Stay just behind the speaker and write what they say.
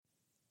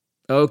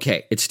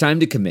Okay, it's time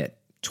to commit.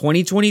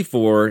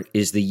 2024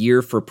 is the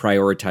year for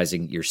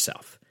prioritizing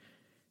yourself.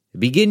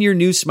 Begin your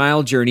new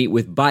smile journey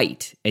with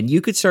Byte, and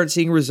you could start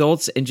seeing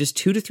results in just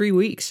 2 to 3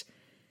 weeks.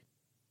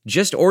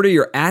 Just order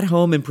your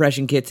at-home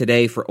impression kit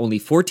today for only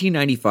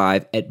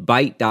 $14.95 at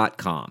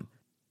Byte.com.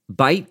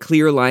 Byte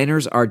clear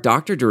liners are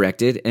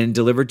doctor-directed and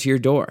delivered to your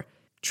door.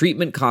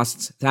 Treatment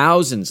costs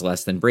thousands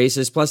less than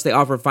braces, plus they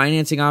offer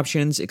financing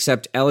options,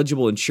 accept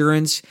eligible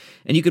insurance,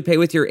 and you could pay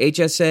with your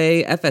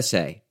HSA,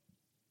 FSA.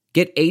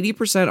 Get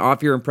 80%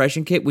 off your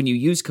impression kit when you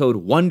use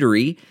code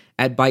WONDERY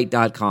at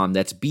Byte.com.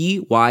 That's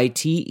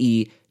BYTE.com.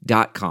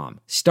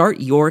 Start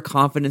your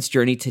confidence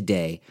journey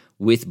today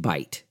with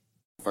Byte.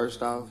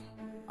 First off,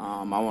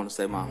 I want to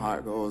say my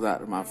heart goes out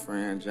to my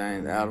friend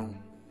James Adams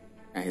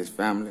and his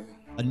family.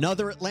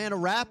 Another Atlanta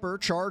rapper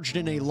charged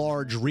in a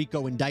large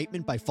RICO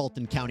indictment by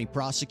Fulton County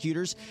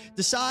prosecutors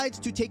decides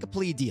to take a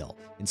plea deal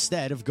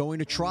instead of going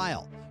to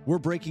trial. We're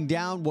breaking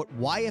down what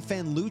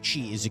YFN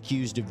Lucci is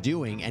accused of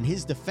doing, and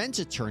his defense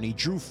attorney,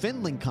 Drew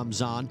Findling,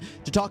 comes on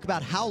to talk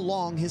about how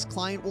long his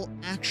client will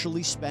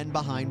actually spend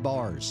behind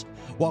bars.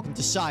 Welcome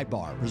to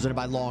Sidebar, presented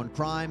by Law and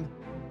Crime.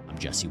 I'm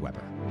Jesse Weber.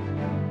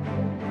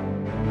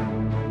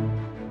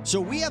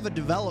 So we have a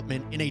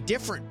development in a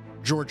different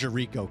Georgia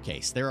RICO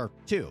case. There are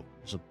two.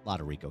 There's a lot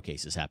of RICO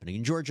cases happening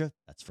in Georgia.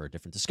 That's for a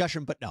different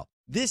discussion. But no,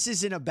 this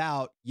isn't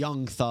about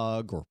Young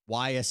Thug or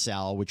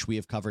YSL, which we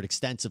have covered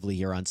extensively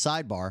here on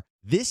Sidebar.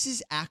 This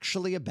is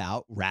actually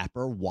about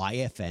rapper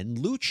YFN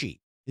Lucci.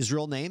 His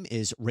real name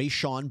is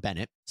Rayshawn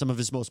Bennett. Some of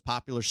his most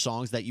popular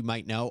songs that you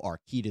might know are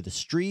Key to the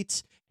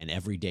Streets and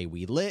Every Day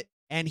We Lit.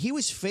 And he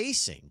was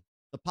facing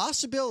the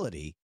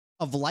possibility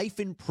of life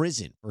in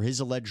prison for his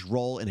alleged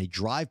role in a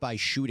drive-by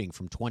shooting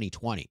from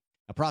 2020.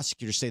 Now,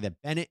 prosecutors say that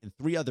Bennett and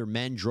 3 other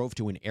men drove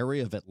to an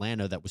area of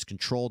Atlanta that was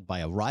controlled by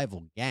a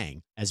rival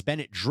gang. As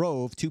Bennett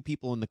drove, 2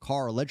 people in the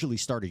car allegedly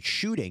started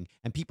shooting,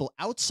 and people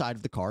outside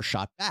of the car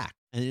shot back.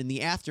 And in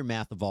the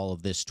aftermath of all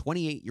of this,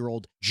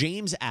 28-year-old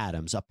James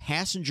Adams, a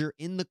passenger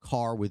in the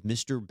car with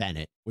Mr.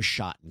 Bennett, was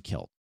shot and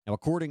killed. Now,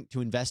 according to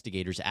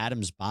investigators,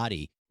 Adams'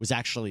 body was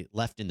actually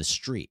left in the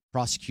street.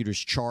 Prosecutors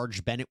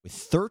charged Bennett with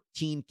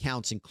 13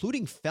 counts,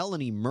 including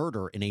felony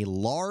murder in a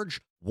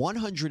large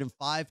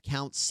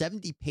 105-count,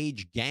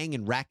 70-page gang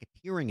and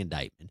racketeering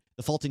indictment.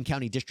 The Fulton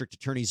County District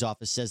Attorney's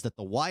Office says that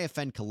the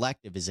YFN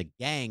Collective is a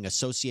gang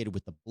associated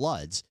with the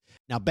Bloods.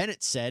 Now,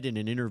 Bennett said in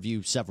an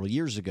interview several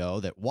years ago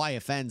that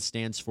YFN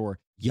stands for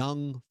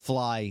Young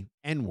Fly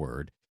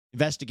N-Word.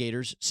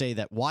 Investigators say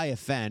that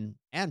YFN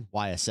and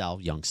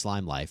YSL, Young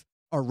Slime Life,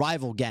 are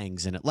rival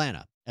gangs in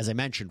Atlanta. As I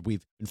mentioned,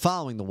 we've been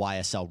following the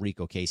YSL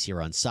RICO case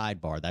here on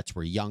Sidebar. That's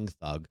where Young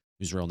Thug,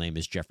 whose real name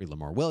is Jeffrey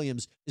Lamar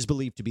Williams, is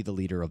believed to be the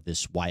leader of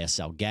this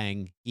YSL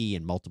gang. He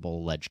and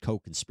multiple alleged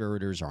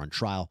co-conspirators are on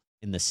trial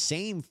in the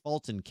same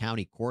Fulton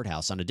County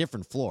courthouse on a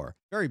different floor.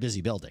 Very busy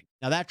building.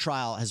 Now, that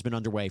trial has been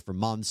underway for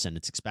months, and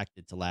it's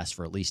expected to last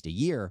for at least a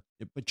year.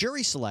 But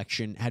jury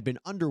selection had been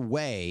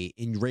underway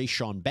in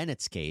Rayshawn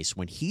Bennett's case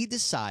when he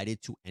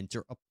decided to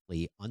enter a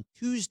plea on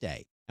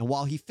Tuesday. And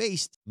while he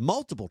faced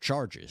multiple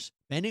charges,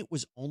 Bennett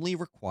was only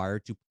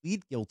required to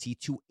plead guilty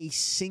to a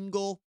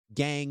single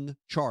gang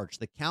charge,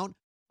 the count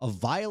of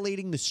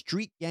violating the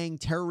Street Gang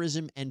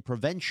Terrorism and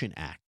Prevention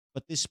Act.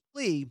 But this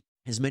plea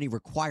has many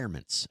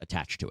requirements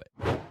attached to it.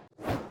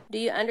 Do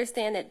you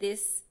understand that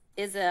this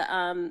is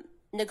a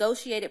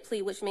negotiated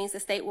plea, which means the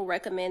state will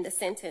recommend a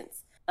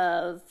sentence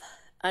of,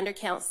 under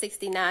count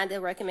 69, the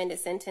recommended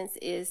sentence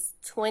is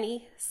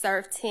 20,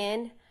 serve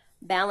 10,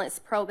 balance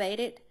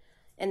probated,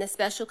 and the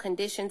special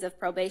conditions of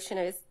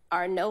probationers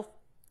are no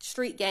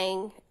street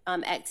gang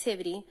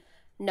activity,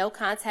 no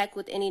contact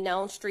with any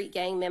known street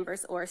gang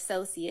members or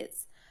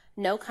associates,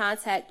 no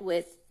contact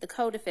with the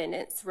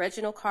co-defendants,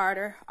 Reginald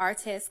Carter,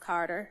 Artez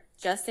Carter,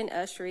 Justin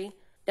Ushery,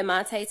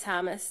 DeMonte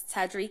Thomas,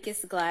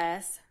 Tadrekus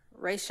Glass,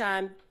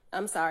 Rayvon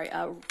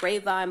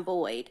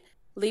Boyd,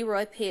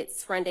 Leroy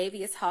Pitts,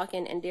 Rondavius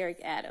Hawkins, and Derek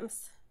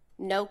Adams.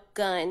 No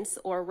guns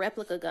or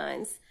replica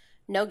guns,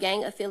 no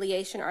gang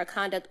affiliation or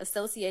conduct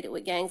associated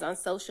with gangs on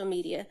social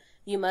media.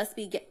 You must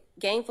be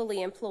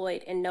gainfully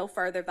employed and no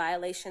further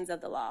violations of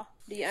the law.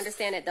 Do you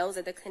understand that those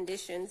are the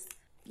conditions?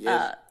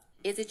 Yes.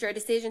 Is it your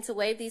decision to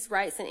waive these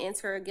rights and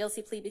enter a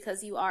guilty plea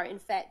because you are in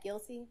fact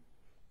guilty?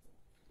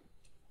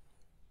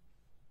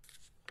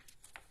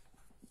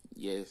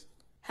 Yes.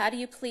 How do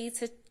you plead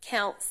to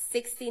count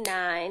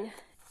 69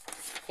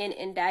 in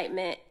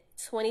indictment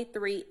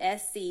 23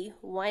 SC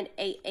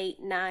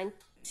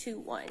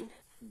 188921?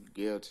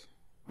 Guilty.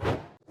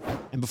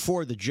 And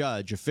before the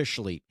judge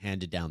officially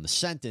handed down the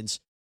sentence,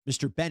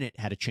 Mr. Bennett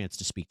had a chance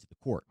to speak to the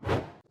court.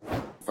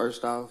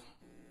 First off,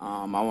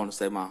 I want to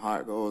say my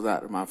heart goes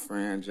out to my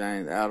friend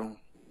James Adams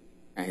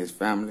and his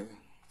family.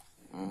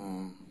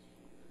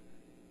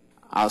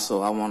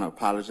 Also, I want to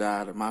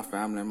apologize to my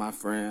family and my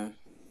friends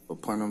for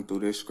putting them through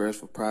this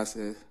stressful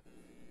process.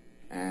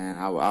 And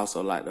I would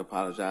also like to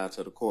apologize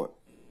to the court.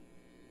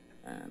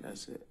 And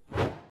that's it.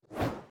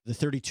 The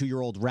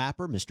 32-year-old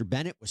rapper, Mr.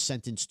 Bennett, was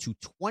sentenced to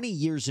 20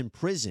 years in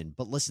prison.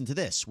 But listen to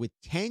this, with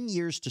 10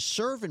 years to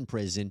serve in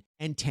prison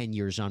and 10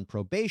 years on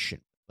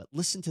probation. But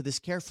listen to this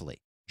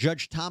carefully.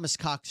 Judge Thomas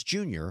Cox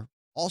Jr.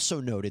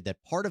 also noted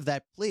that part of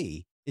that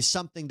plea is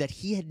something that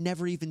he had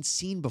never even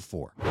seen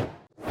before.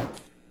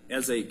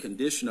 As a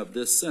condition of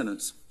this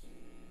sentence,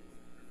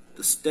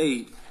 the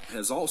state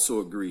has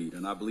also agreed,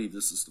 and I believe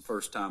this is the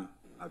first time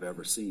I've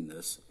ever seen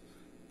this,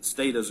 the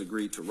state has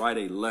agreed to write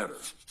a letter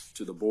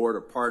to the Board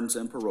of Pardons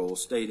and Parole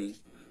stating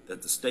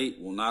that the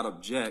state will not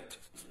object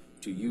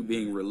to you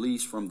being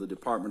released from the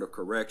Department of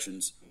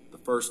Corrections the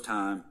first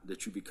time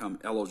that you become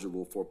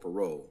eligible for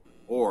parole,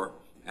 or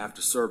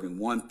after serving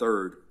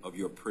 1/3 of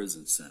your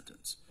prison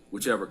sentence,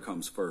 whichever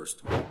comes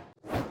first.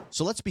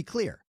 So let's be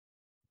clear.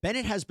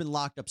 Bennett has been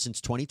locked up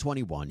since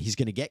 2021. He's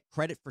going to get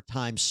credit for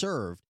time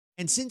served.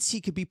 And since he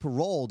could be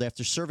paroled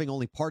after serving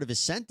only part of his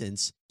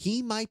sentence,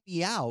 he might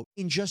be out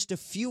in just a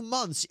few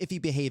months if he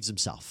behaves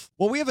himself.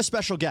 Well, we have a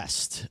special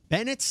guest.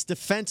 Bennett's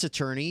defense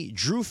attorney,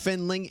 Drew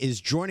Findling,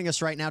 is joining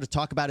us right now to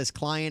talk about his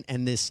client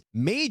and this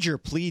major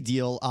plea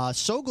deal.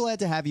 So glad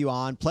to have you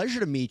on. Pleasure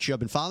to meet you. I've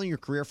been following your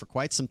career for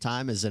quite some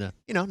time as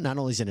not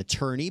only as an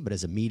attorney, but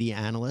as a media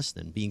analyst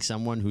and being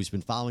someone who's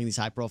been following these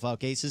high-profile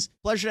cases.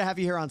 Pleasure to have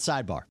you here on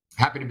Sidebar.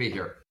 Happy to be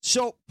here.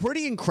 So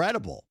pretty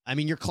incredible. I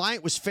mean, your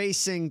client was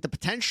facing the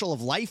potential of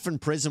life in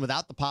prison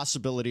without the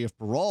possibility of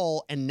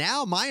parole. And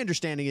now my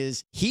understanding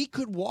is he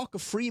could walk a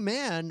free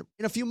man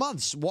in a few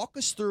months. Walk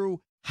us through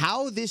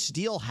how this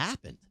deal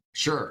happened.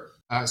 Sure.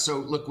 So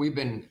look, we've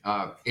been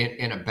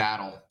in a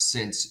battle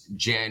since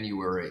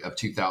January of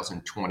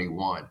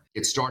 2021.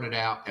 It started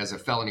out as a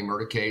felony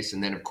murder case.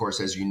 And then, of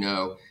course, as you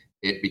know,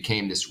 it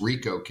became this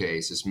RICO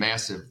case, this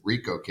massive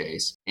RICO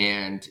case.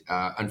 And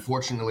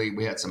unfortunately,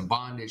 we had some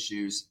bond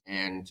issues.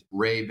 And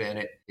Ray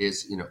Bennett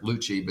is,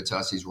 Lucci, but to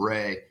us, he's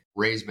Ray.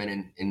 Ray's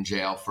been in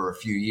jail for a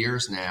few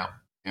years now.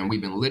 And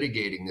we've been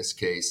litigating this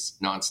case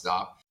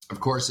nonstop.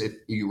 Of course, if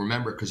you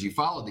remember, because you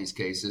followed these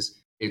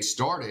cases, it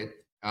started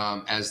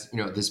as,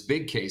 this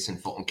big case in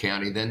Fulton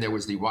County. Then there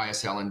was the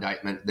YSL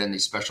indictment, then the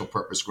special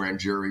purpose grand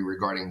jury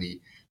regarding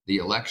the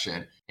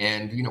election.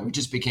 And, we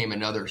just became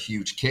another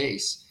huge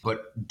case.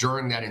 But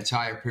during that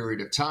entire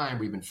period of time,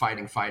 we've been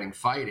fighting.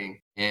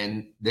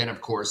 And then, of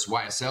course,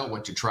 YSL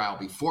went to trial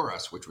before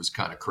us, which was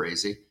kind of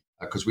crazy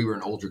because we were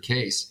an older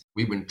case.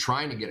 We've been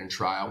trying to get in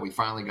trial. We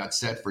finally got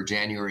set for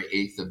January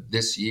 8th of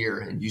this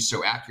year. And you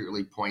so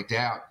accurately point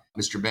out,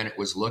 Mr. Bennett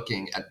was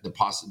looking at the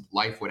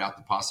life without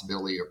the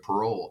possibility of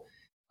parole.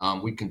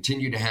 We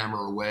continued to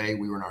hammer away.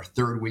 We were in our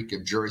third week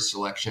of jury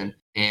selection.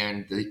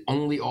 And the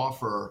only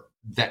offer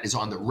that is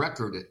on the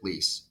record, at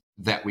least,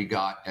 that we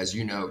got, as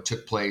you know,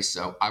 took place.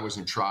 I was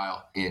in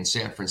trial in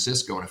San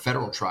Francisco in a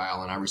federal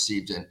trial, and I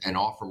received an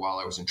offer while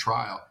I was in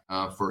trial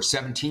for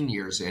 17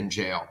 years in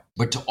jail,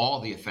 but to all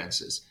the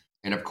offenses.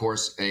 And of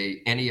course,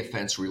 any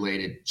offense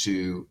related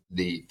to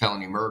the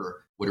felony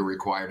murder would have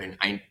required an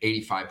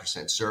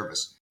 85%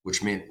 service,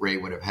 which meant Ray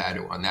would have had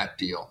to, on that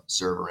deal,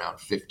 serve around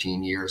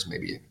 15 years,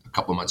 maybe a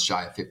couple months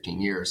shy of 15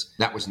 years.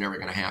 That was never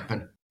going to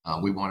happen.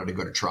 We wanted to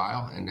go to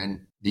trial, and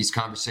then these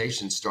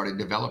conversations started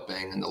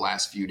developing in the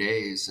last few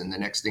days. And the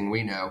next thing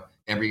we know,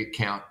 every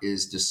count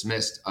is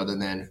dismissed other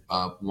than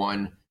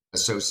one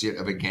associate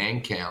of a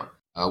gang count,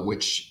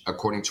 which,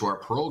 according to our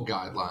parole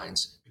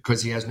guidelines,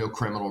 because he has no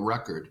criminal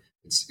record,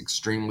 it's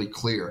extremely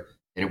clear.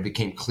 And it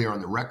became clear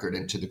on the record,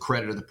 and to the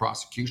credit of the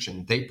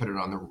prosecution, they put it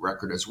on the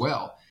record as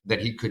well,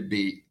 that he could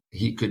be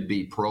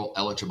parole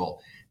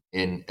eligible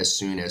in as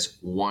soon as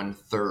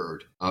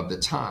 1/3 of the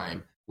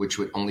time, which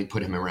would only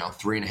put him around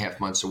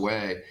 3.5 months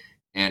away.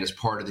 And as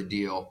part of the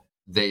deal,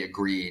 they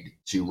agreed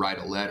to write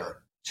a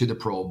letter to the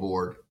parole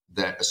board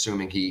that,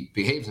 assuming he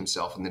behaves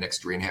himself in the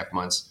next 3.5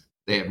 months,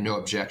 they have no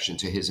objection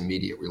to his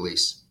immediate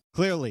release.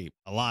 Clearly,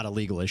 a lot of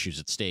legal issues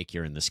at stake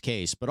here in this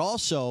case, but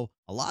also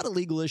a lot of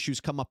legal issues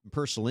come up in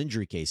personal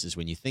injury cases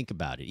when you think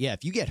about it. Yeah,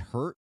 if you get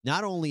hurt,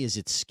 not only is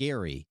it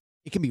scary,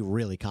 it can be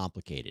really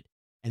complicated.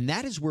 And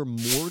that is where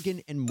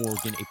Morgan &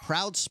 Morgan, a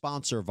proud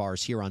sponsor of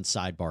ours here on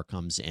Sidebar,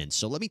 comes in.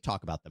 So let me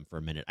talk about them for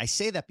a minute. I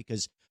say that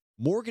because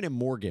Morgan &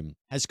 Morgan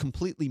has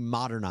completely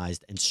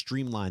modernized and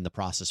streamlined the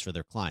process for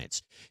their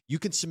clients. You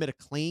can submit a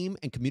claim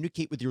and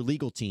communicate with your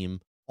legal team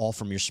all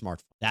from your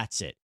smartphone.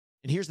 That's it.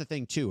 And here's the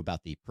thing, too,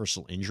 about the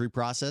personal injury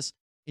process.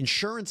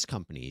 Insurance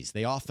companies,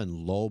 they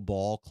often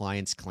lowball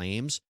clients'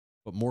 claims,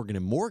 but Morgan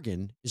 &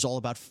 Morgan is all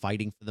about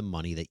fighting for the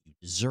money that you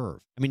deserve.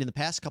 I mean, in the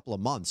past couple of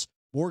months,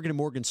 Morgan &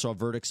 Morgan saw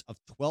verdicts of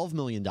 $12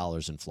 million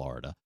in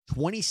Florida,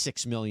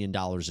 $26 million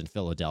in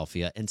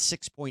Philadelphia, and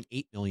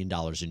 $6.8 million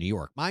in New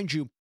York. Mind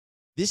you,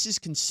 this is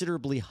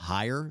considerably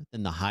higher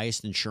than the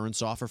highest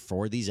insurance offer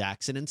for these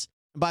accidents.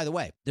 And by the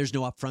way, there's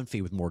no upfront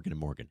fee with Morgan &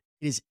 Morgan.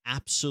 It is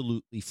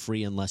absolutely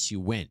free unless you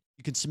win.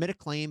 You can submit a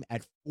claim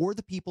at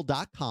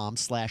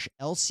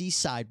forthepeople.com/LC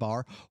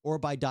sidebar or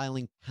by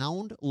dialing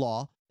pound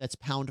law. That's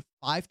pound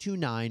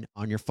 529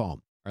 on your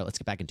phone. All right, let's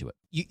get back into it.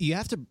 You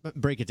have to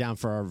break it down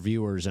for our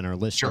viewers and our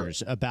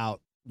listeners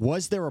about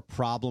Was there a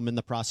problem in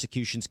the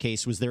prosecution's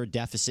case? Was there a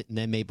deficit in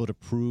them able to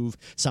prove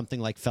something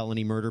like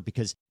felony murder?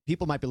 Because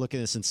people might be looking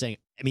at this and saying,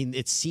 I mean,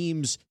 it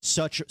seems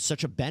such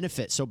a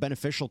benefit, so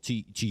beneficial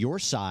to your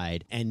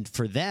side. And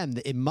for them,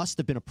 it must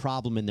have been a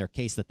problem in their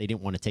case that they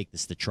didn't want to take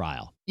this to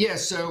trial. Yeah,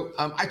 so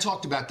I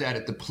talked about that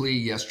at the plea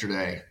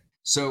yesterday.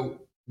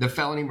 So the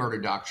felony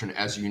murder doctrine,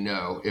 as you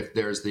know, if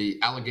there's the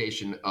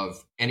allegation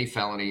of any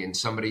felony and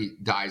somebody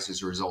dies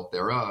as a result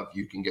thereof,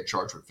 you can get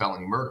charged with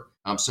felony murder.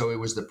 So it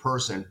was the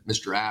person,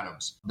 Mr.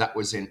 Adams, that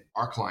was in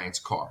our client's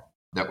car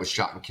that was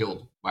shot and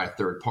killed by a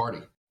third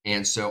party.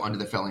 And so under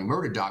the felony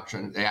murder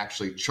doctrine, they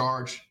actually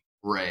charged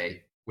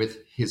Ray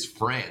with his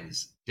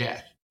friend's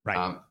death.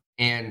 Right.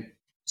 And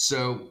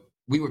so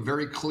we were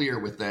very clear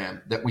with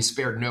them that we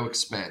spared no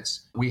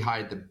expense. We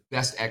hired the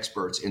best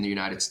experts in the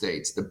United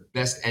States, the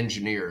best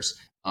engineers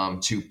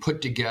to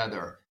put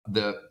together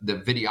the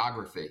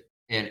videography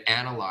and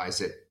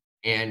analyze it.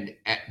 And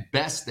at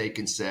best, they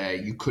can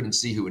say you couldn't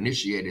see who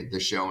initiated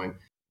the showing,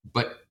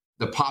 but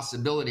the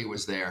possibility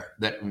was there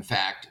that, in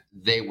fact,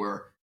 they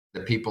were the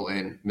people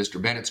in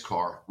Mr. Bennett's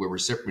car were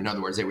in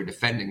other words, they were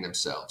defending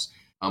themselves.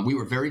 We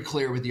were very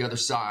clear with the other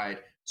side,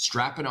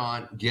 strap it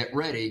on, get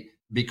ready,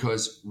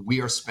 because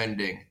we are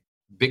spending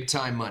big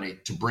time money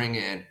to bring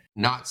in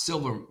not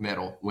silver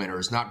medal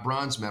winners, not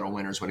bronze medal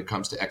winners when it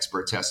comes to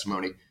expert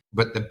testimony,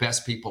 but the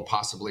best people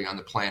possibly on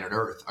the planet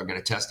Earth are going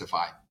to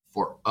testify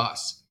for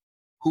us.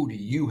 Who do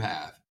you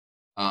have?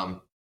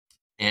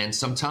 And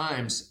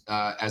sometimes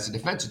as a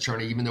defense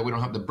attorney, even though we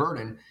don't have the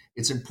burden,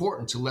 it's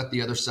important to let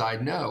the other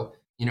side know,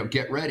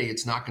 get ready.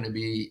 It's not going to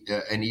be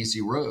an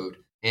easy road.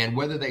 And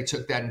whether they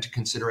took that into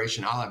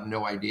consideration, I'll have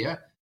no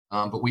idea.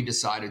 But we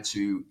decided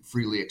to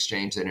freely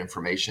exchange that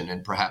information,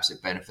 and perhaps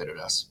it benefited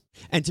us.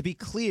 And to be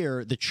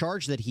clear, the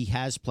charge that he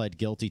has pled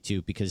guilty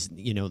to, because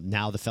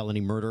now the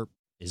felony murder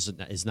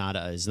is not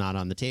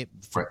on the tape.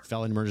 Right.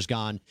 Felony murder's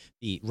gone.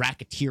 The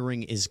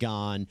racketeering is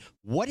gone.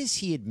 What is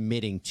he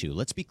admitting to?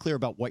 Let's be clear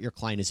about what your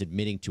client is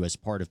admitting to as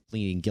part of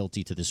pleading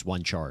guilty to this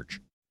one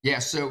charge. Yeah.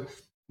 So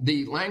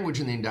the language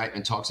in the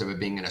indictment talks of it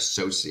being an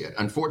associate.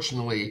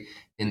 Unfortunately,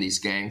 in these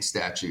gang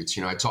statutes,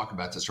 I talk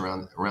about this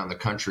around the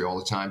country all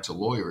the time to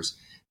lawyers.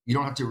 You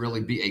don't have to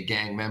really be a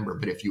gang member,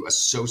 but if you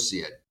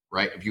associate,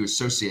 right? If you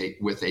associate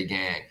with a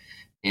gang,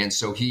 and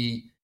so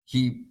he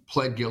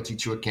pled guilty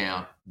to a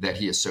count that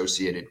he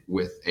associated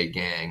with a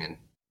gang and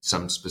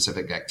some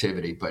specific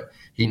activity, but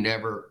he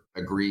never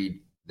agreed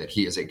that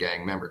he is a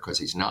gang member because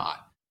he's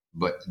not.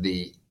 But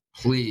the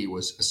plea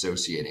was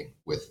associating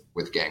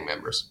with gang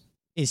members.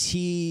 Is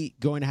he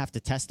going to have to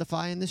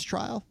testify in this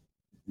trial?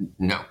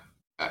 No.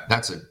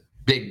 That's a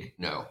big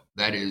no.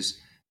 That is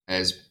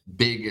as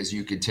big as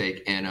you could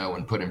take NO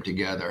and put them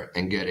together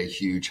and get a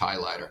huge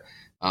highlighter.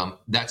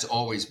 That's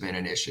always been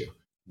an issue.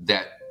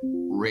 That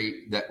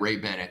Ray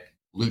Bennett,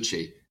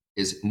 Lucci,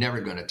 is never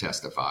going to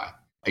testify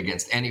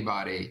against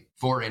anybody,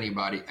 for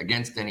anybody,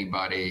 against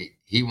anybody.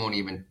 He won't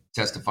even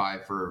testify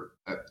for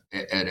at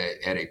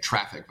a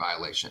traffic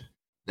violation.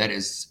 That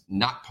is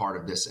not part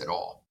of this at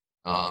all.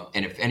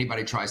 And if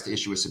anybody tries to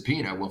issue a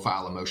subpoena, we'll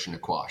file a motion to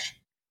quash.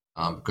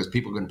 Because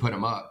people can put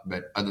him up,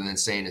 but other than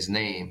saying his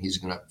name, he's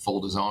going to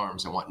fold his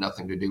arms and want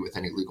nothing to do with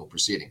any legal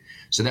proceeding.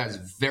 So that is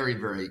very,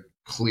 very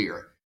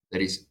clear that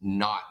he's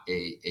not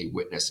a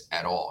witness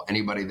at all.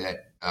 Anybody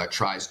that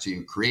tries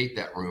to create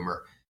that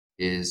rumor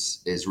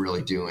is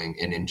really doing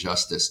an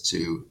injustice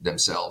to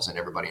themselves and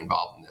everybody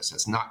involved in this.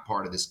 That's not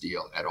part of this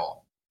deal at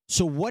all.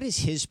 So what is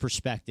his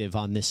perspective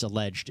on this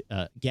alleged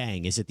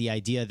gang? Is it the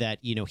idea that,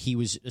 he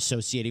was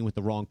associating with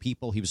the wrong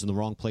people, he was in the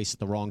wrong place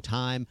at the wrong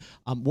time?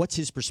 What's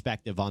his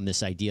perspective on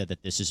this idea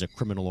that this is a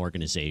criminal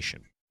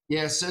organization?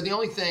 Yeah, so the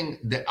only thing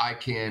that I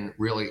can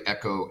really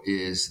echo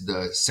is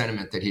the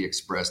sentiment that he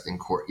expressed in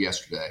court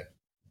yesterday,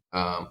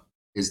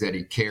 is that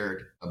he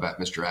cared about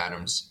Mr.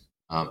 Adams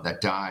that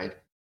died,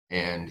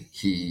 and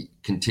he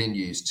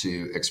continues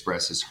to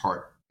express his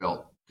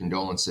heartfelt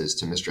condolences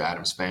to Mr.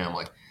 Adams'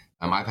 family.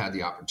 I've had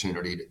the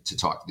opportunity to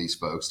talk to these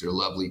folks. They're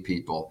lovely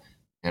people.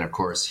 And of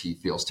course, he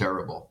feels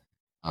terrible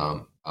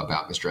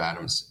about Mr.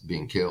 Adams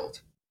being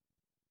killed.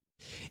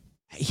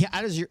 Yeah,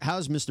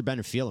 how's Mr.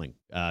 Bennett feeling,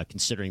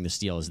 considering this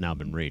deal has now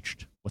been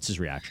reached? What's his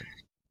reaction?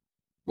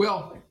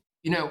 Well,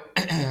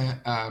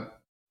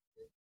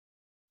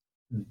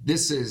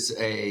 this is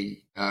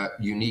a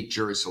unique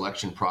jury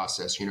selection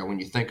process. When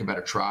you think about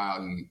a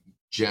trial, you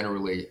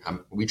generally,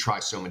 we try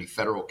so many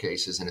federal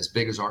cases, and as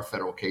big as our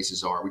federal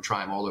cases are, we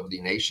try them all over the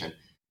nation.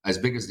 As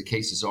big as the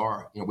cases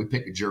are, we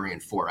pick a jury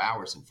in 4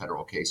 hours in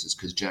federal cases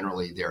because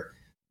generally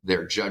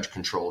they're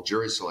judge-controlled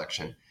jury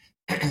selection.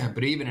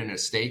 But even in a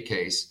state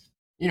case,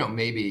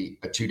 maybe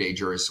a 2-day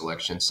jury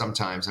selection.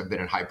 Sometimes I've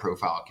been in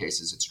high-profile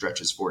cases, it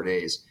stretches 4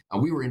 days.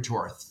 We were into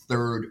our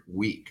 3rd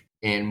week,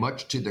 and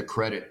much to the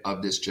credit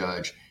of this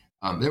judge,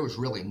 there was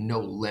really no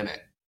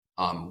limit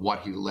what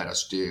he let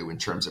us do in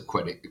terms of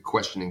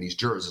questioning these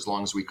jurors, as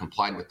long as we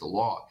complied with the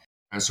law.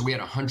 And so we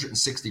had a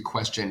 160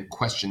 question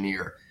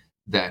questionnaire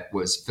that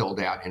was filled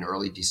out in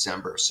early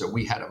December. So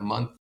we had a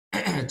month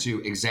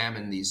to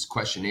examine these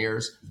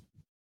questionnaires.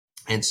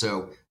 And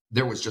so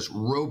there was just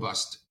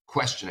robust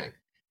questioning.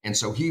 And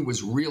so he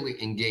was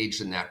really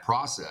engaged in that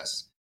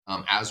process,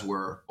 as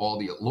were all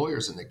the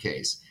lawyers in the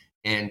case.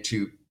 And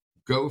to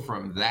go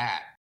from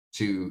that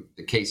to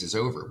the case is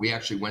over, we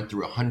actually went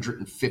through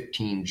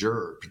 115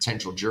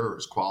 potential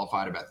jurors,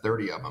 qualified about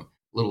 30 of them,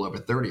 a little over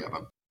 30 of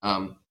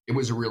them. It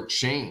was a real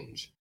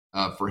change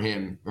for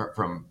him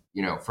from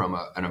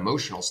an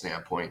emotional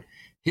standpoint.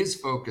 His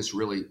focus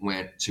really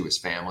went to his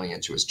family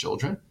and to his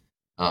children.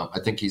 I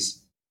think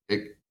he's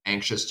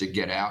anxious to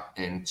get out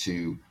and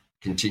to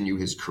continue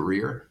his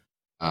career.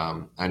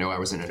 I know I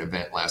was in an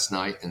event last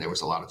night and there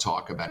was a lot of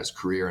talk about his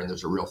career, and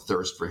there's a real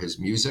thirst for his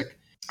music.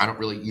 I don't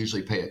really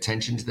usually pay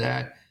attention to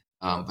that,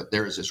 but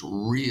there is this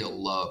real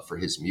love for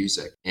his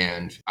music.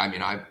 And I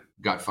mean, I've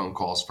got phone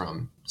calls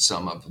from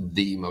some of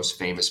the most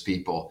famous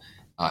people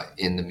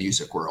in the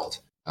music world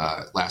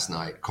last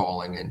night,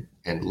 calling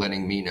and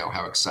letting me know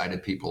how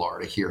excited people are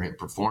to hear him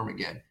perform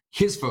again.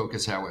 His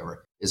focus,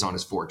 however, is on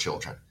his 4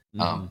 children.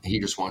 He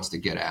just wants to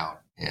get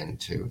out and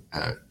to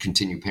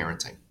continue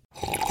parenting.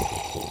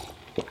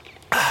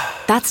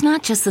 That's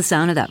not just the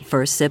sound of that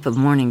first sip of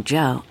Morning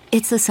Joe.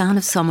 It's the sound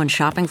of someone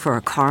shopping for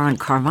a car on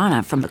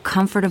Carvana from the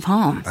comfort of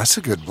home. That's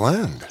a good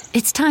blend.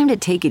 It's time to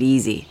take it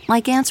easy,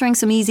 like answering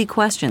some easy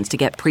questions to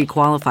get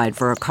pre-qualified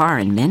for a car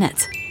in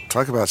minutes.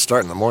 Talk about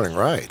starting the morning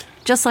right.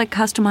 Just like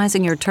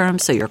customizing your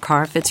terms so your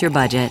car fits your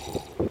budget.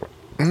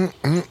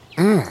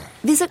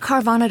 Visit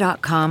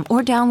Carvana.com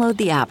or download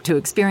the app to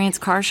experience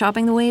car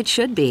shopping the way it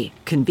should be.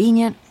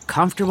 Convenient,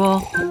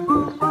 comfortable.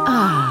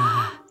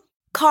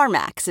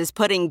 CarMax is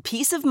putting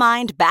peace of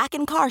mind back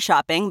in car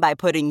shopping by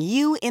putting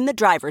you in the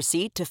driver's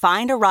seat to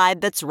find a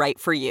ride that's right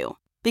for you.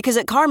 Because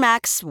at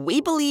CarMax,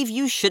 we believe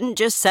you shouldn't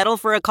just settle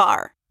for a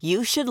car.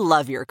 You should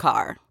love your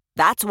car.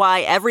 That's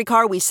why every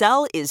car we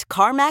sell is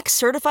CarMax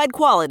certified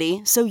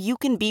quality, so you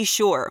can be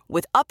sure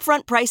with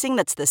upfront pricing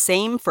that's the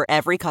same for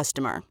every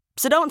customer.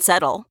 So don't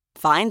settle.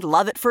 Find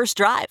love at first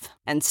drive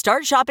and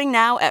start shopping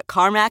now at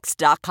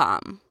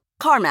CarMax.com.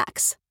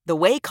 CarMax, the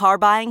way car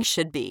buying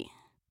should be.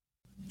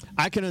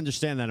 I can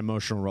understand that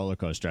emotional roller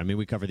coaster. I mean,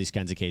 we cover these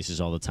kinds of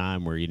cases all the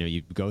time where,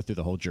 you go through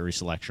the whole jury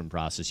selection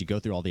process, you go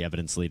through all the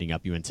evidence leading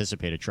up, you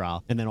anticipate a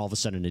trial, and then all of a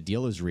sudden a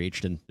deal is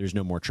reached and there's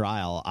no more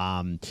trial.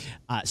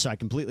 So I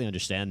completely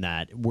understand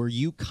that. Were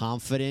you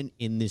confident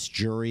in this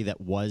jury that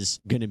was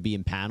going to be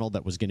impaneled,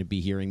 that was going to be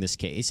hearing this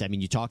case? I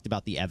mean, you talked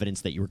about the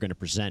evidence that you were going to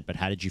present, but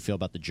how did you feel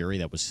about the jury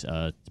that was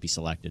to be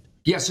selected?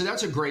 Yeah, so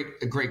that's a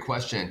great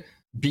question.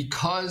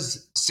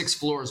 Because 6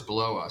 floors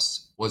below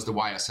us was the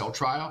YSL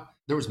trial,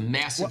 there was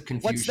massive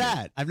confusion. What's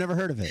that? I've never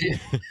heard of it.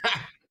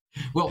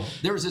 Well,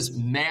 there was this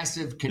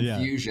massive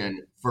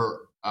confusion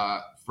for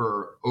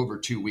over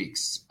 2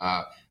 weeks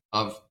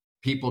of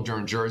people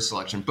during jury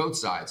selection, both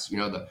sides,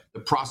 the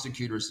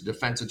prosecutors, the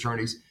defense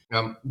attorneys.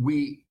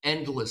 We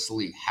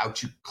endlessly how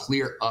to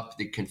clear up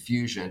the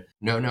confusion.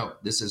 No,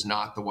 this is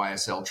not the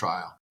YSL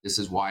trial. This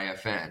is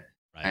YFN.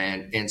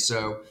 Right. And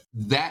so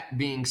that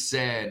being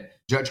said,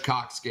 Judge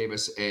Cox gave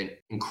us an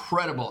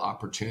incredible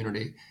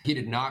opportunity. He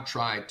did not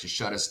try to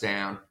shut us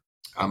down.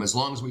 As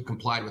long as we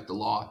complied with the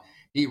law,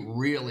 he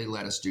really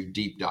let us do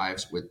deep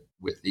dives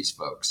with these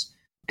folks.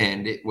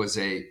 And it was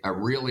a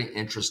really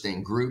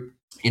interesting group.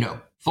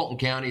 Fulton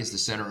County is the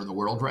center of the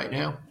world right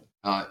now,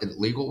 in the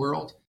legal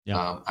world.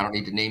 Yeah. I don't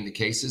need to name the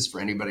cases for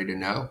anybody to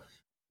know,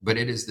 but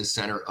it is the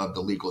center of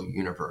the legal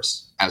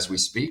universe as we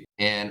speak.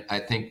 And I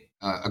think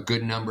a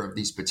good number of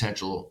these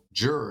potential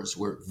jurors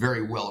were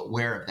very well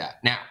aware of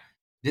that. Now,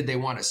 did they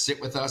want to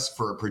sit with us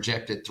for a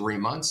projected 3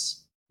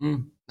 months?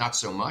 Not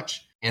so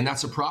much. And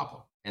that's a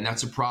problem. And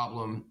that's a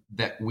problem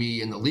that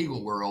we in the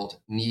legal world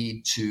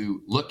need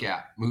to look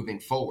at moving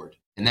forward.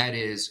 And that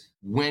is,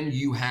 when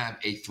you have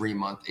a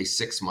 3-month, a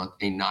 6-month,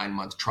 a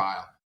 9-month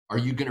trial, are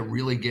you going to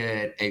really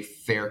get a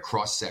fair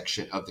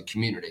cross-section of the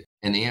community?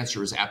 And the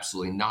answer is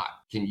absolutely not.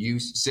 Can you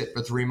sit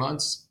for 3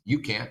 months? You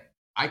can't.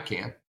 I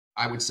can't.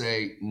 I would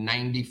say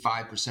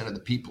 95% of the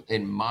people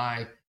in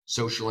my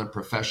social and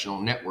professional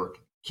network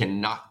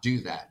cannot do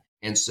that.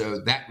 And so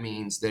that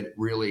means that it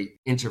really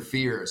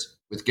interferes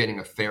with getting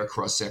a fair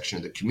cross-section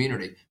of the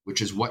community,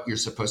 which is what you're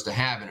supposed to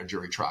have in a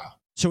jury trial.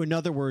 So in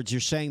other words,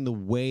 you're saying the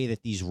way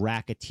that these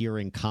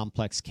racketeering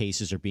complex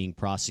cases are being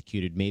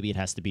prosecuted, maybe it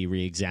has to be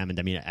reexamined.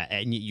 I mean,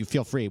 and you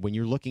feel free when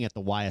you're looking at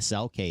the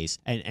YSL case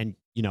and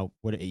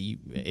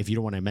if you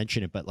don't want to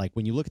mention it, but like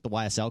when you look at the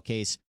YSL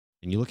case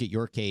and you look at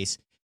your case,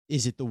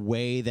 is it the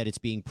way that it's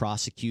being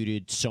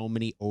prosecuted, so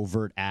many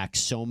overt acts,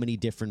 so many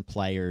different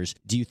players?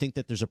 Do you think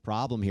that there's a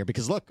problem here?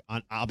 Because look,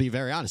 I'll be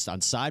very honest, on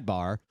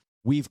Sidebar,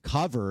 we've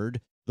covered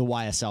the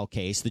YSL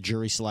case, the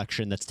jury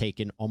selection that took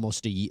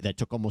almost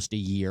a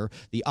year,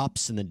 the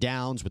ups and the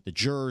downs with the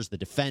jurors, the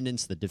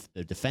defendants, the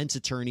defense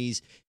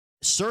attorneys.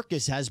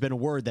 Circus has been a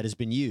word that has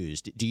been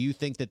used. Do you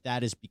think that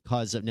that is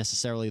because of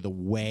necessarily the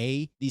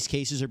way these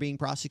cases are being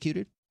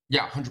prosecuted?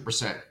 Yeah,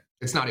 100%.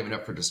 It's not even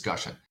up for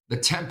discussion. The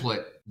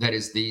template that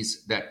is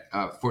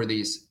for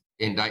these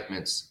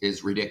indictments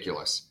is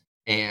ridiculous.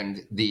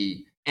 And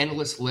the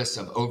endless list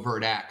of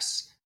overt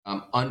acts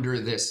under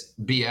this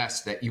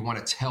BS that you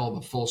want to tell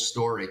the full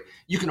story.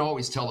 You can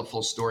always tell the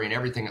full story and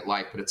everything at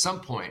life, but at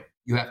some point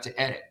you have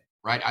to edit,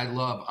 right?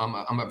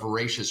 I'm a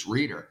voracious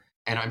reader,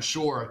 and I'm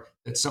sure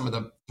that some of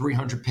the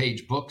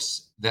 300-page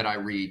books that I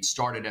read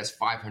started as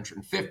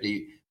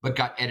 550, but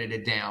got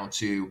edited down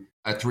to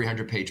a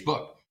 300-page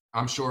book.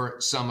 I'm sure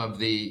some of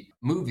the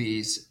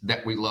movies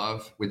that we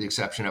love, with the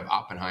exception of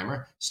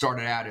Oppenheimer,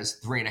 started out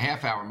as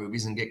 3.5-hour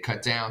movies and get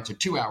cut down to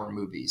 2-hour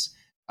movies.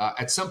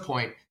 At some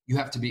point, you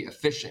have to be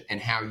efficient in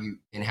how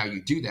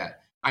you do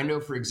that. I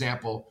know, for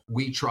example,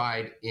 we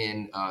tried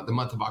in the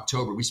month of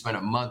October, we spent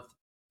a month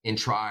in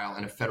trial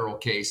in a federal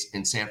case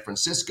in San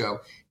Francisco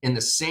in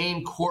the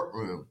same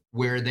courtroom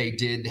where they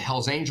did the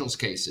Hells Angels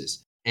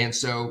cases. And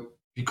so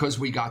because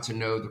we got to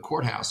know the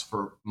courthouse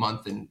for a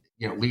month and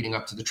leading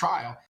up to the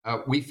trial,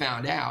 we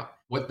found out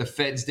what the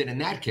feds did in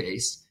that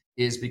case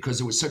is, because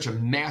it was such a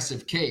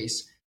massive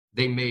case,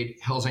 they made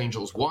Hells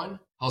Angels 1,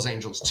 Hells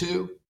Angels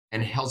 2,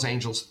 and Hells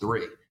Angels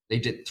 3. They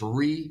did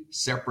 3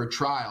 separate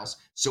trials.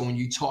 So when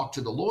you talk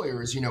to the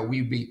lawyers,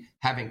 we'd be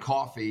having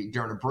coffee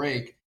during a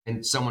break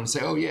and someone would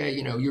say, oh yeah,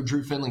 you're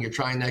Drew Findling, you're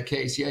trying that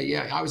case.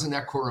 Yeah, I was in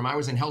that courtroom. I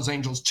was in Hells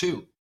Angels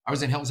 2. I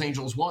was in Hells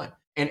Angels 1.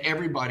 And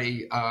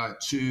everybody,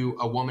 to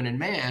a woman and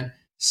man,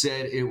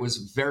 said it was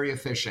very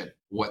efficient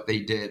what they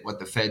did, what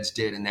the feds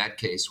did in that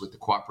case with the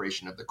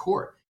cooperation of the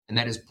court, and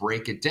that is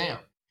break it down.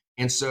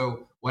 And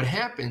so what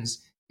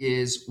happens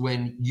is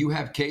when you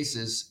have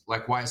cases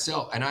like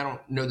YSL, and I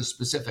don't know the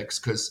specifics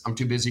because I'm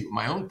too busy with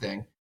my own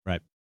thing.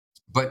 Right.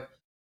 But,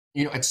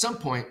 at some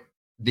point,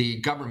 the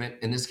government,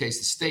 in this case,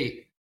 the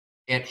state,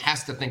 it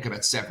has to think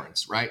about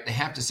severance, right? They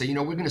have to say,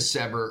 we're going to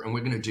sever and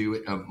we're going to do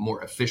it a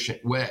more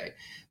efficient way.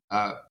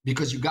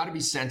 Because you've got to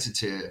be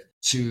sensitive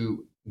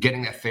to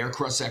getting that fair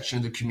cross-section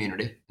of the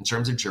community in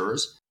terms of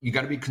jurors. You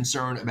got to be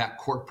concerned about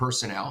court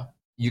personnel.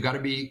 You got to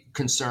be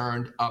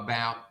concerned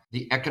about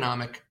the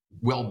economic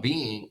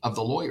well-being of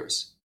the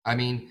lawyers. I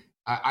mean,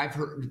 I've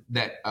heard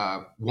that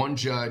one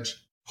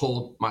judge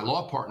pulled my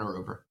law partner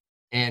over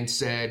and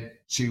said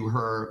to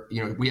her,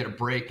 we had a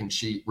break, and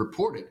she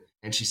reported,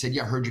 and she said,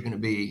 yeah, I heard you're going to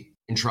be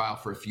in trial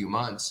for a few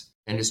months.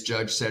 And this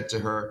judge said to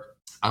her,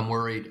 I'm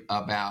worried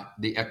about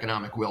the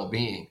economic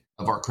well-being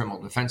of our criminal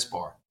defense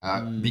bar,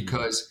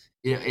 because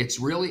it's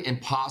really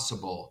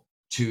impossible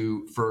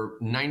for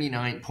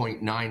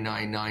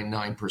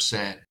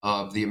 99.9999%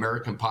 of the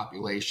American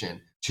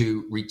population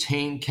to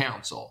retain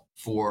counsel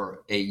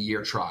for a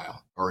year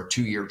trial or a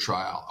 2-year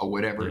trial or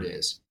whatever it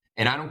is.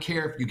 And I don't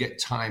care if you get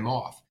time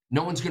off.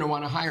 No one's going to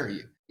want to hire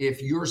you.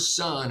 If your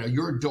son or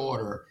your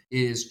daughter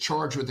is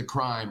charged with a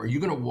crime, are you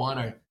going to want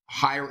to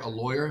hire a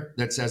lawyer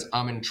that says,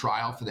 I'm in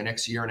trial for the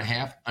next year and a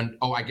half, and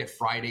I get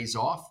Fridays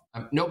off?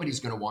 Nobody's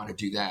going to want to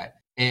do that.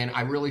 And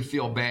I really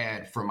feel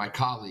bad for my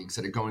colleagues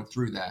that are going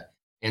through that.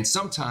 And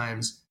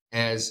sometimes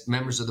as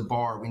members of the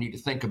bar, we need to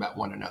think about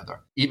one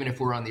another, even if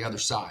we're on the other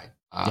side.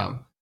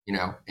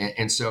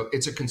 And so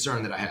it's a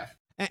concern that I have.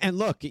 And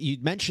look, you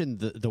mentioned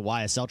the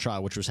YSL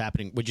trial, which was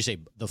happening, would you say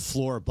the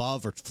floor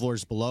above or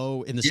floors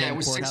below in the same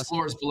courthouse? Yeah, it was 6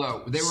 floors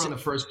below. They were on the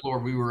first floor.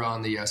 We were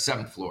on the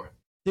 7th floor.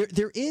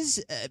 There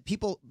is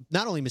people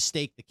not only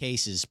mistake the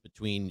cases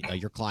between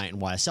your client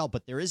and YSL,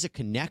 but there is a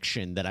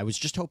connection that I was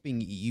just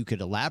hoping you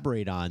could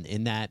elaborate on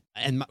in that.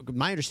 And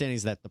my understanding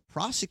is that the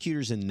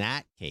prosecutors in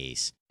that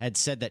case had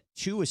said that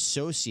 2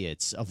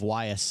 associates of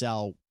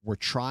YSL were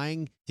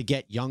trying to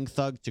get Young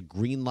Thug to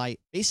greenlight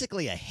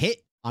basically a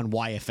hit on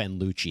YFN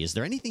Lucci. Is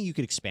there anything you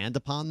could expand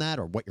upon that,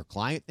 or what your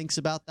client thinks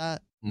about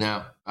that?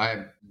 No,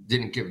 I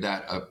didn't give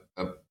that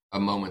a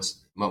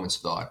moment's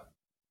thought.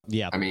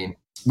 Yeah. I mean,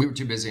 we were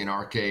too busy in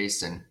our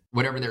case, and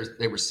whatever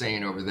they were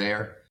saying over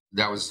there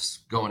that was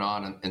going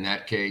on in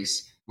that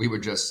case, we were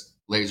just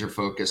laser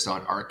focused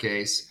on our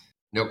case.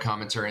 No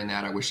commentary on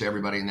that. I wish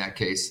everybody in that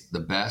case the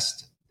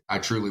best. I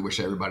truly wish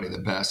everybody the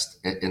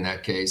best in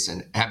that case,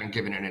 and haven't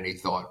given it any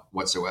thought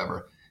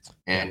whatsoever.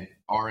 And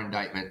our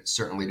indictment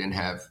certainly didn't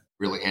have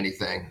really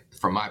anything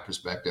from my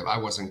perspective.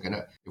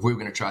 If we were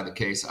going to try the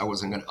case, I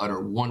wasn't going to utter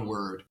one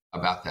word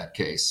about that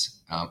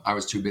case. I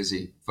was too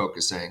busy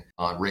focusing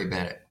on Ray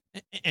Bennett.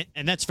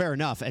 And that's fair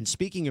enough. And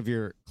speaking of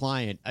your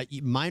client,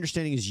 my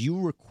understanding is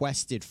you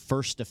requested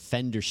first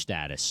offender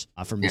status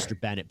from Mr.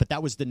 Bennett, but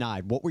that was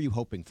denied. What were you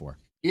hoping for?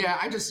 Yeah,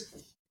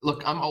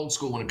 look, I'm old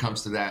school when it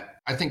comes to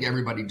that. I think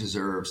everybody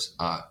deserves,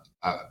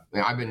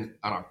 I've been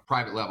on a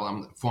private level.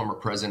 I'm the former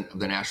president of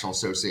the National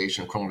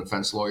Association of Criminal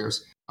Defense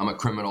Lawyers. I'm a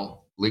criminal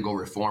legal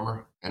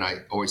reformer. And I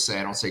always say,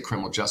 I don't say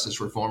criminal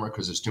justice reformer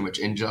because there's too much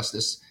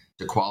injustice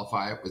to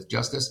qualify it with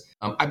justice.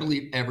 I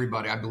believe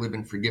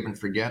in forgive and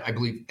forget. I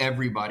believe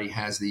everybody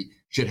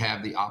should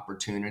have the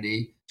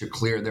opportunity to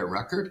clear their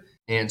record.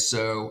 And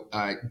so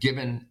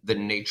given the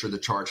nature of the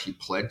charge he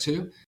pled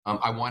to,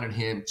 I wanted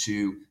him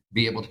to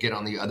be able to get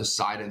on the other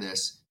side of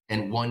this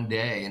and one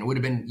day, and it would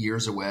have been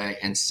years away,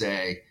 and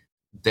say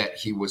that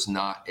he was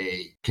not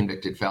a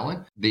convicted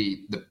felon.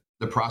 The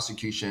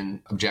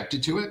prosecution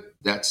objected to it.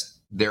 That's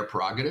their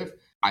prerogative.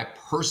 I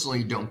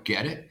personally don't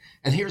get it.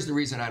 And here's the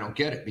reason I don't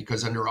get it,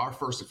 because under our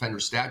first offender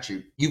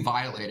statute, you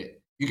violate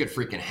it, you get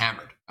freaking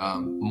hammered.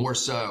 more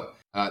so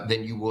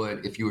than you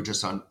would if you were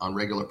just on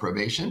regular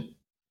probation.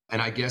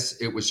 And I guess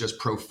it was just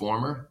pro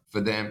forma for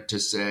them to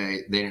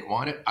say they didn't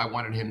want it. I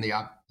wanted him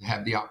to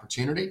have the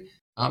opportunity.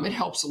 It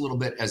helps a little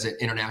bit as an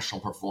international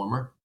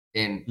performer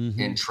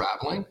in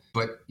traveling.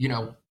 But, you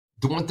know,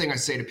 the one thing I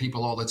say to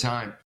people all the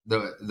time,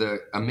 the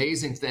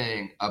amazing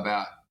thing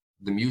about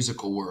the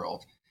musical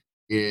world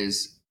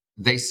is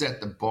they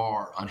set the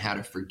bar on how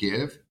to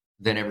forgive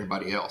than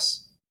everybody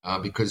else.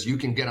 Because you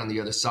can get on the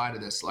other side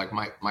of this, like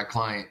my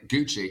client,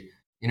 Gucci.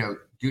 You know,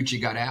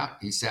 Gucci got out.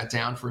 He sat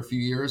down for a few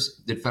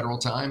years, did federal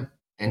time,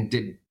 and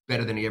did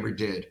better than he ever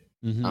did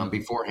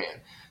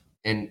beforehand.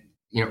 And,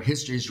 you know,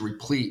 history is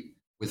replete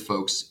with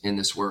folks in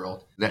this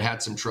world that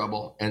had some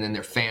trouble, and then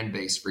their fan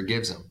base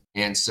forgives them.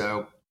 And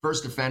so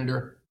first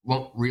offender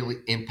won't really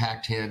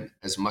impact him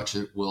as much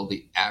as it will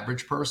the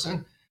average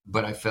person.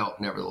 But I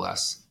felt,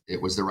 nevertheless,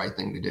 it was the right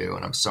thing to do.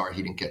 And I'm sorry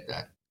he didn't get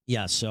that.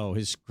 Yeah, so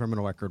his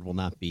criminal record will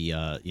not be,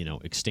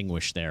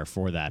 extinguished there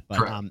for that.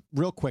 But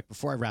real quick,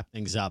 before I wrap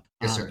things up,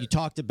 you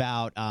talked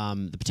about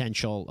the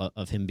potential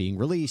of him being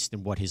released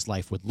and what his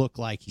life would look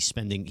like.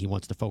 He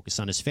wants to focus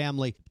on his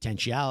family,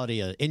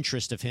 potentiality,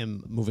 interest of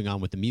him moving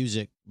on with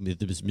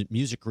his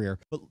music career.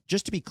 But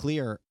just to be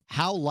clear,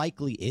 how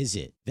likely is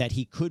it that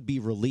he could be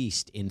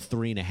released in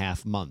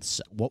 3.5 months?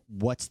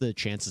 What's the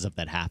chances of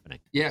that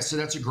happening? Yeah, so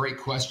that's a great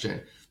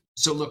question.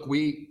 So look,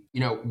 we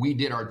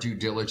did our due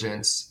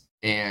diligence,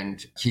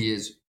 and he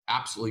is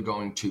absolutely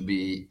going to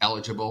be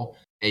eligible.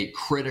 A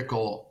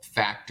critical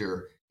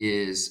factor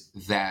is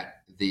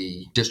that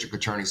the district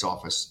attorney's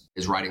office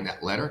is writing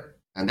that letter,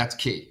 and that's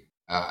key.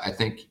 I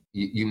think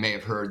you may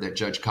have heard that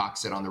Judge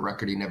Cox said on the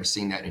record he'd never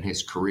seen that in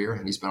his career,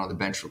 and he's been on the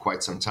bench for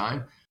quite some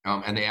time.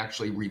 And they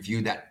actually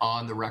reviewed that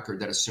on the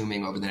record, that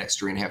assuming over the next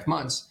 3.5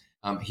 months,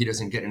 he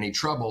doesn't get any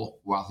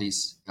trouble while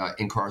he's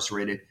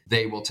incarcerated,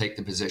 they will take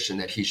the position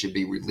that he should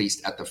be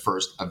released at the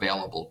first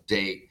available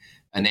date.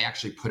 And they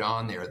actually put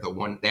on there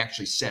they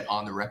actually set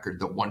on the record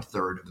the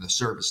 1/3 of the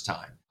service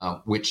time,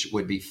 which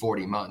would be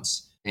 40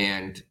 months.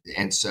 And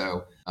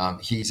so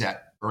he's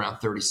at around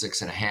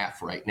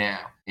 36.5 right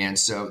now. And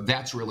so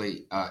that's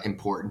really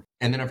important.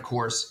 And then, of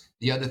course,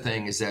 the other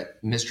thing is that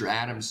Mr.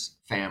 Adams'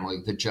 family,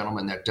 the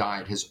gentleman that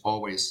died, has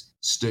always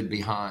stood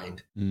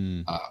behind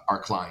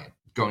our client,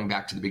 going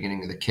back to the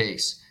beginning of the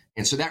case.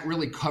 And so that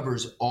really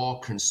covers all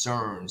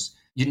concerns.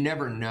 You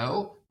never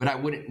know, but I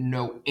wouldn't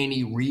know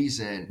any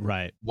reason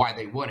why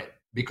they wouldn't,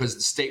 because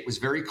the state was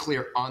very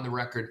clear on the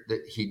record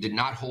that he did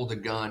not hold a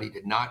gun. He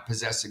did not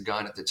possess a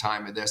gun at the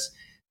time of this.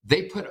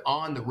 They put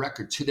on the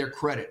record, to their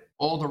credit,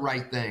 all the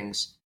right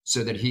things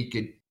so that he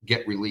could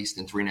get released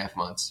in 3.5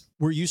 months.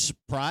 Were you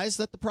surprised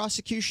that the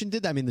prosecution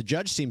did that? I mean, the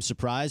judge seemed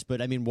surprised,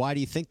 but I mean, why do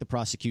you think the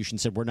prosecution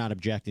said we're not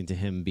objecting to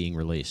him being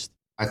released?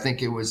 I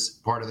think it was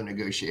part of the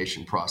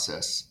negotiation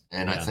process.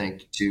 And I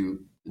think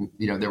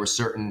there were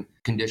certain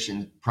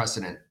condition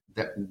precedent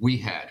that we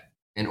had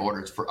in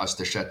order for us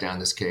to shut down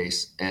this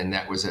case. And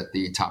that was at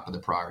the top of the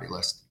priority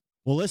list.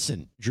 Well,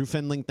 listen, Drew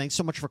Findling, thanks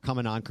so much for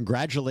coming on.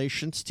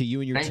 Congratulations to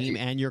you and your team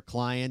and your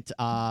client.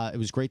 It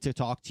was great to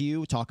talk to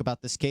you, talk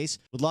about this case.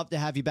 Would love to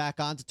have you back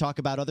on to talk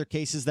about other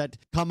cases that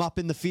come up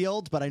in the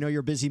field, but I know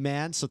you're a busy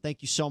man. So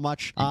thank you so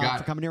much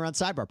for coming here on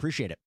Sidebar.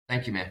 Appreciate it.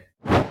 Thank you, man.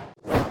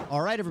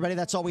 All right, everybody,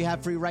 that's all we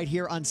have for you right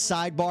here on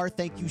Sidebar.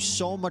 Thank you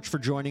so much for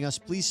joining us.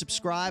 Please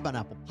subscribe on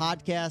Apple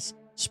Podcasts,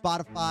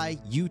 Spotify,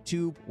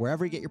 YouTube,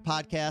 wherever you get your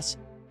podcasts.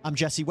 I'm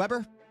Jesse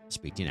Weber.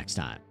 Speak to you next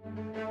time.